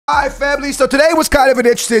Alright family, so today was kind of an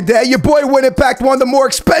interesting day. Your boy Winning packed one of the more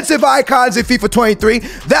expensive icons in FIFA 23.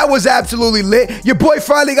 That was absolutely lit. Your boy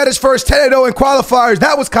finally got his first 10-0 in qualifiers.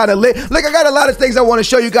 That was kind of lit. Look, I got a lot of things I want to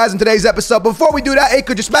show you guys in today's episode. Before we do that, hey,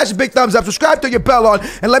 could you smash a big thumbs up, subscribe, turn your bell on,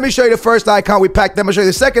 and let me show you the first icon we packed. Then I'm going to show you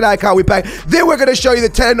the second icon we packed. Then we're going to show you the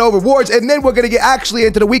 10-0 rewards, and then we're going to get actually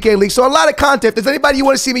into the weekend league. So a lot of content. If there's anybody you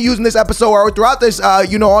want to see me using this episode or throughout this, on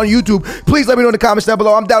YouTube, please let me know in the comments down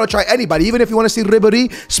below. I'm down to try anybody. Even if you want to see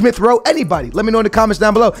Ribery, Smith Rowe, anybody. Let me know in the comments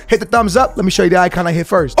down below. Hit the thumbs up. Let me show you the icon I hit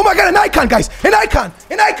first. Oh my God, an icon, guys. An icon.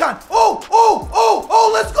 An icon. Oh,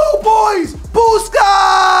 let's go, boys.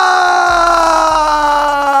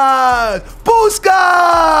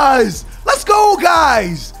 Puskas. Let's go,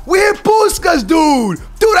 guys. We hit Puskas, dude.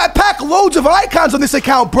 Dude, I pack loads of icons on this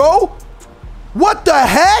account, bro. What the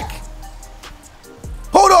heck?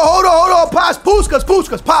 Hold on. Pause. Puskas.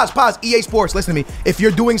 Pause. EA Sports, listen to me. If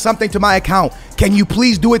you're doing something to my account, can you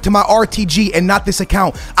please do it to my RTG and not this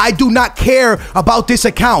account? I do not care about this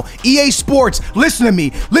account. EA Sports, listen to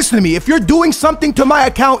me. If you're doing something to my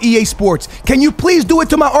account, EA Sports, can you please do it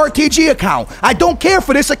to my RTG account? I don't care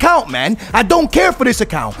for this account, man. I don't care for this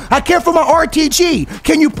account. I care for my RTG.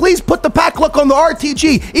 Can you please put the pack luck on the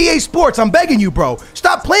RTG? EA Sports, I'm begging you, bro.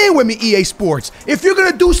 Stop playing with me, EA Sports. If you're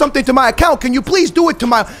gonna do something to my account, can you please do it to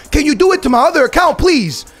my other account,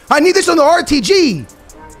 please? I need this on the RTG.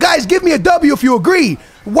 Guys, give me a W if you agree.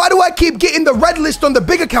 Why do I keep getting the red list on the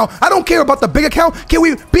big account? I don't care about the big account. Can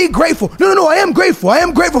we be grateful? No, I am grateful.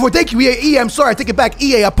 For, thank you, EA. I'm sorry, I take it back.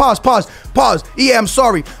 EA, pause. EA, I'm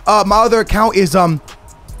sorry. My other account is,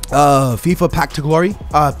 FIFA Pack to Glory,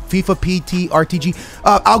 FIFA PT RTG.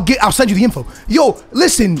 I'll send you the info. Yo,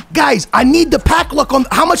 listen, guys, I need the pack luck on.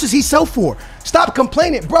 How much does he sell for? Stop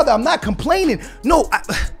complaining, brother. I'm not complaining. No,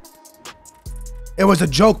 it was a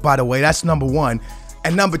joke, by the way. That's number one.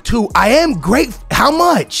 And number two, I am grateful. How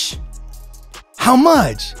much?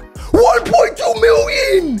 1.2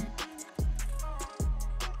 million.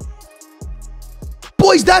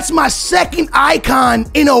 Boys, that's my second icon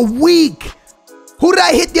in a week. Who did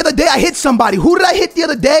I hit the other day? I hit somebody. Who did I hit the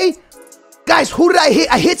other day? Guys, who did I hit?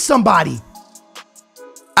 I hit somebody.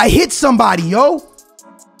 Yo.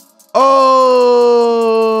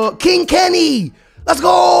 Oh, King Kenny. Let's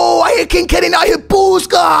go. I hit King Kenny. Now I hit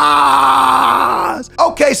Puskas.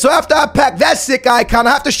 Okay, so after I packed that sick icon,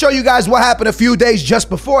 I have to show you guys what happened a few days just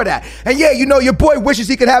before that. And yeah, your boy wishes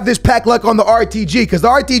he could have this pack luck on the RTG because the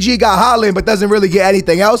RTG got Holland but doesn't really get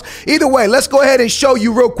anything else. Either way, let's go ahead and show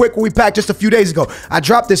you real quick what we packed just a few days ago. I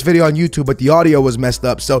dropped this video on YouTube, but the audio was messed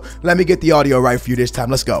up. So let me get the audio right for you this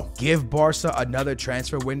time. Let's go. Give Barca another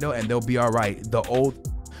transfer window and they'll be all right. The old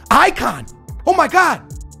icon. Oh my God.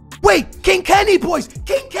 Wait, King Kenny, boys.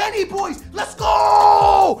 Let's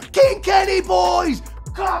go. King Kenny, boys.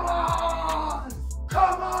 Come on.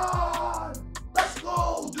 Let's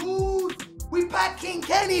go, dude. We packed King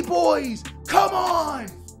Kenny, boys. Come on.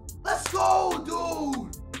 Let's go,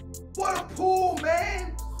 dude. What a pull,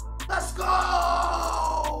 man. Let's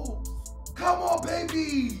go. Come on,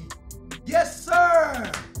 baby. Yes,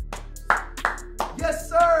 sir.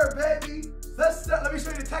 Baby. Let me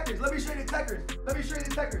show you the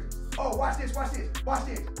techers. Oh, watch this.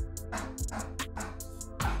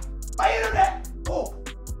 My internet. Oh.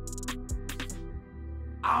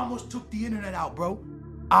 I almost took the internet out, bro.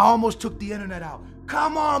 Come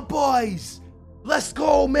on, boys. Let's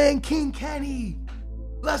go, man. King Kenny.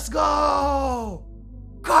 Let's go.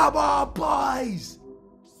 Come on, boys.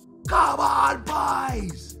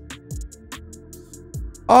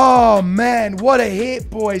 Oh, man. What a hit,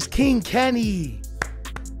 boys. King Kenny.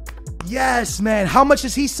 Yes, man. How much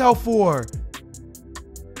does he sell for?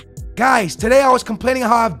 Guys, today I was complaining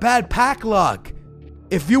how I have bad pack luck.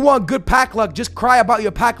 If you want good pack luck, just cry about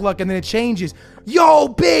your pack luck and then it changes. Yo,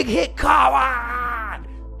 big hit. Come on.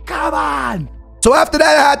 So after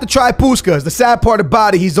that, I had to try Puskas. The sad part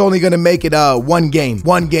about it, he's only going to make it one game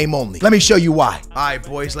only. Let me show you why. All right,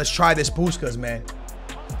 boys, let's try this Puskas, man.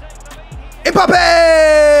 Mbappe!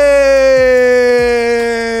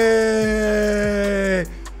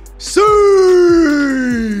 See!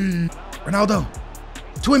 Ronaldo.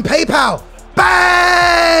 To in PayPal.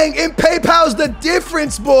 Bang! In PayPal's the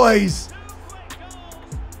difference, boys.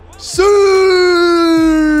 See!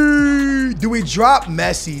 Do we drop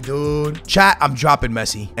Messi, dude? Chat, I'm dropping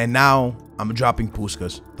Messi. And now I'm dropping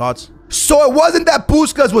Puskas. Thoughts? So it wasn't that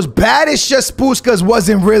Puskas was bad, it's just Puskas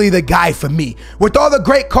wasn't really the guy for me. With all the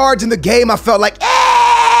great cards in the game, I felt like,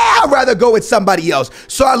 I'd rather go with somebody else.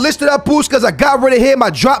 So I listed up Puskas. I got rid of him. I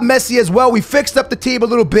dropped Messi as well. We fixed up the team a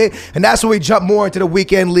little bit, and that's when we jumped more into the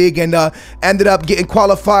weekend league and ended up getting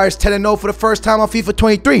qualifiers 10-0 for the first time on FIFA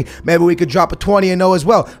 23. Maybe we could drop a 20-0 as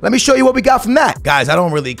well. Let me show you what we got from that. Guys, I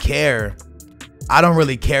don't really care. I don't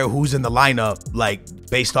really care who's in the lineup, like,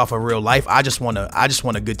 based off of real life. I just want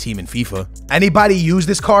a good team in FIFA. Anybody use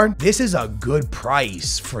this card? This is a good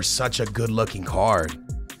price for such a good looking card.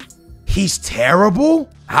 He's terrible?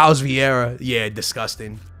 How's Vieira? Yeah,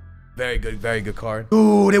 disgusting. Very good card.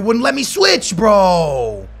 Dude, it wouldn't let me switch,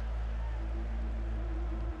 bro.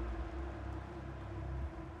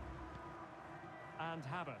 And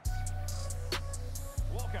Havertz.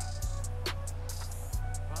 Walker.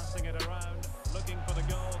 Passing it around, looking for the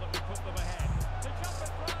goal that will put them ahead.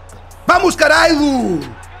 Vamos, caralho!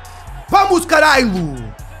 Vamos,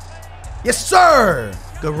 caralho! Yes, sir!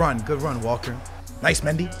 Good run, Walker. Nice,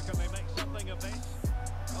 Mendy.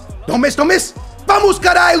 Don't miss, don't miss! Vamos,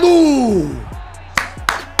 caralho!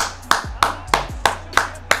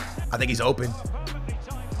 I think he's open.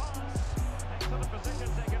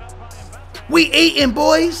 We eating,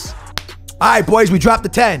 boys! Alright, boys, we dropped the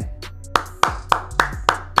 10.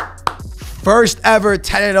 First ever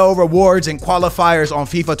 10-0 rewards and qualifiers on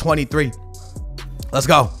FIFA 23. Let's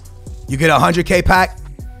go. You get a 100K pack.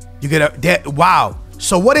 You get a, wow.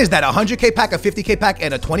 So what is that? A 100K pack, a 50K pack,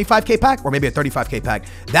 and a 25K pack? Or maybe a 35K pack?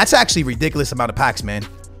 That's actually a ridiculous amount of packs, man.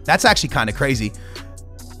 That's actually kind of crazy.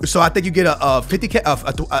 So I think you get a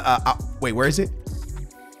 50K, wait, where is it?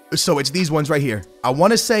 So it's these ones right here. I want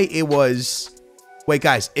to say it was, wait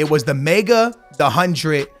guys, it was the Mega, the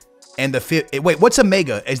 100, and the 50. Wait, what's a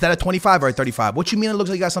Mega? Is that a 25 or a 35? What you mean it looks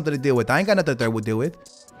like you got something to deal with? I ain't got nothing to deal with.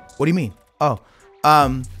 What do you mean? Oh,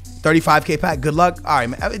 35K pack. Good luck. All right,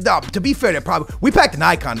 man. No, to be fair, we packed an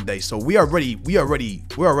icon today, so we're already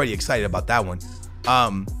excited about that one.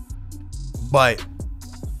 But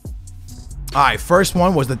all right, first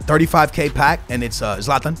one was the 35K pack, and it's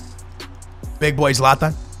Zlatan, big boy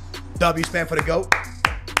Zlatan. W spam for the GOAT.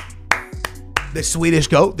 The Swedish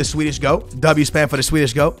GOAT. The Swedish GOAT. W spam for the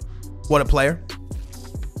Swedish GOAT. What a player.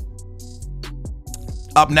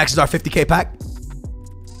 Up next is our 50K pack.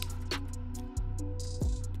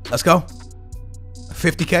 Let's go.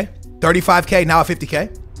 50K. 35K, now a 50K. I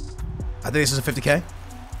think this is a 50K.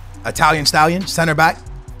 Italian Stallion, center back.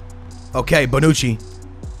 Okay, Bonucci.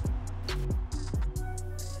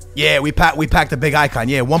 Yeah, we packed a big icon.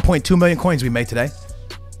 Yeah, 1.2 million coins we made today.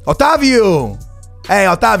 Otavio. Hey,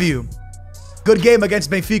 Otavio. Good game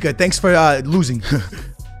against Benfica. Thanks for losing.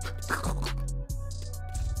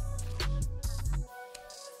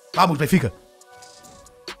 Vamos, Benfica.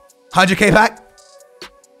 100K pack.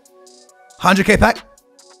 100K pack.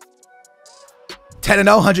 10-0,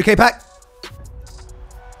 100K pack.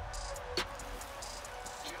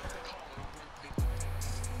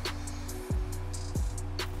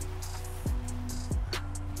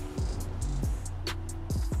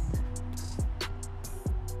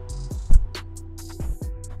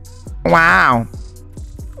 Wow.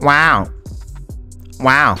 Wow.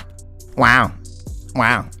 Wow. Wow.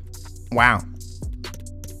 Wow. Wow.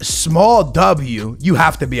 Small W, you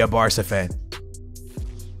have to be a Barca fan.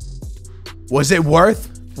 Was it worth?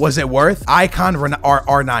 Was it worth? Icon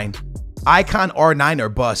R9. Icon R9 or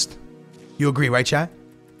bust. You agree, right, chat?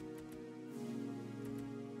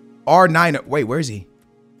 R9 wait, where is he?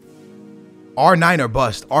 R9 or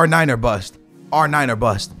bust. R9 or bust. R9 or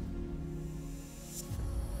bust.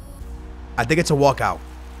 I think it's a walkout.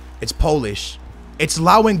 It's Polish. It's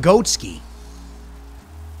Lewandowski.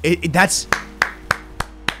 That's...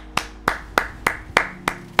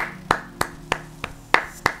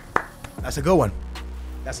 That's a good one.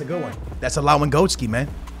 That's a good one. That's a Lewandowski, man.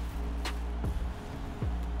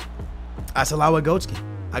 That's a Lewandowski.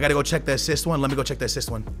 I gotta go check the assist one. Let me go check the assist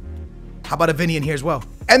one. How about a Vinny in here as well?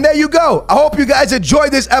 And there you go. I hope you guys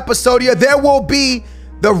enjoyed this episode here. There will be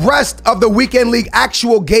the rest of the Weekend League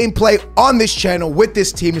actual gameplay on this channel with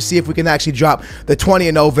this team to see if we can actually drop the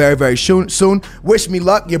 20-0 very, very soon. Wish me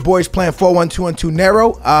luck. Your boy's playing 4-1-2-2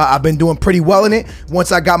 narrow. I've been doing pretty well in it.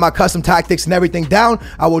 Once I got my custom tactics and everything down,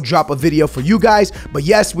 I will drop a video for you guys. But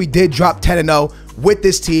yes, we did drop 10-0 with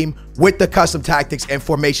this team, with the custom tactics and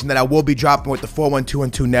formation that I will be dropping with the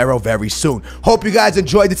 4-1-2-2 narrow very soon. Hope you guys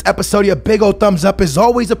enjoyed this episode. A big old thumbs up is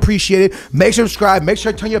always appreciated. Make sure to subscribe. Make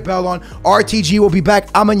sure to turn your bell on. RTG will be back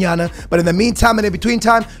mañana. But in the meantime and in between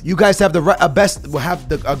time, you guys have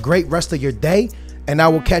a great rest of your day. And I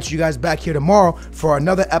will catch you guys back here tomorrow for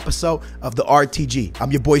another episode of the RTG.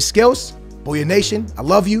 I'm your boy Skills. Booyah Nation. I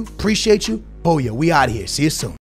love you. Appreciate you. Booyah. We out of here. See you soon.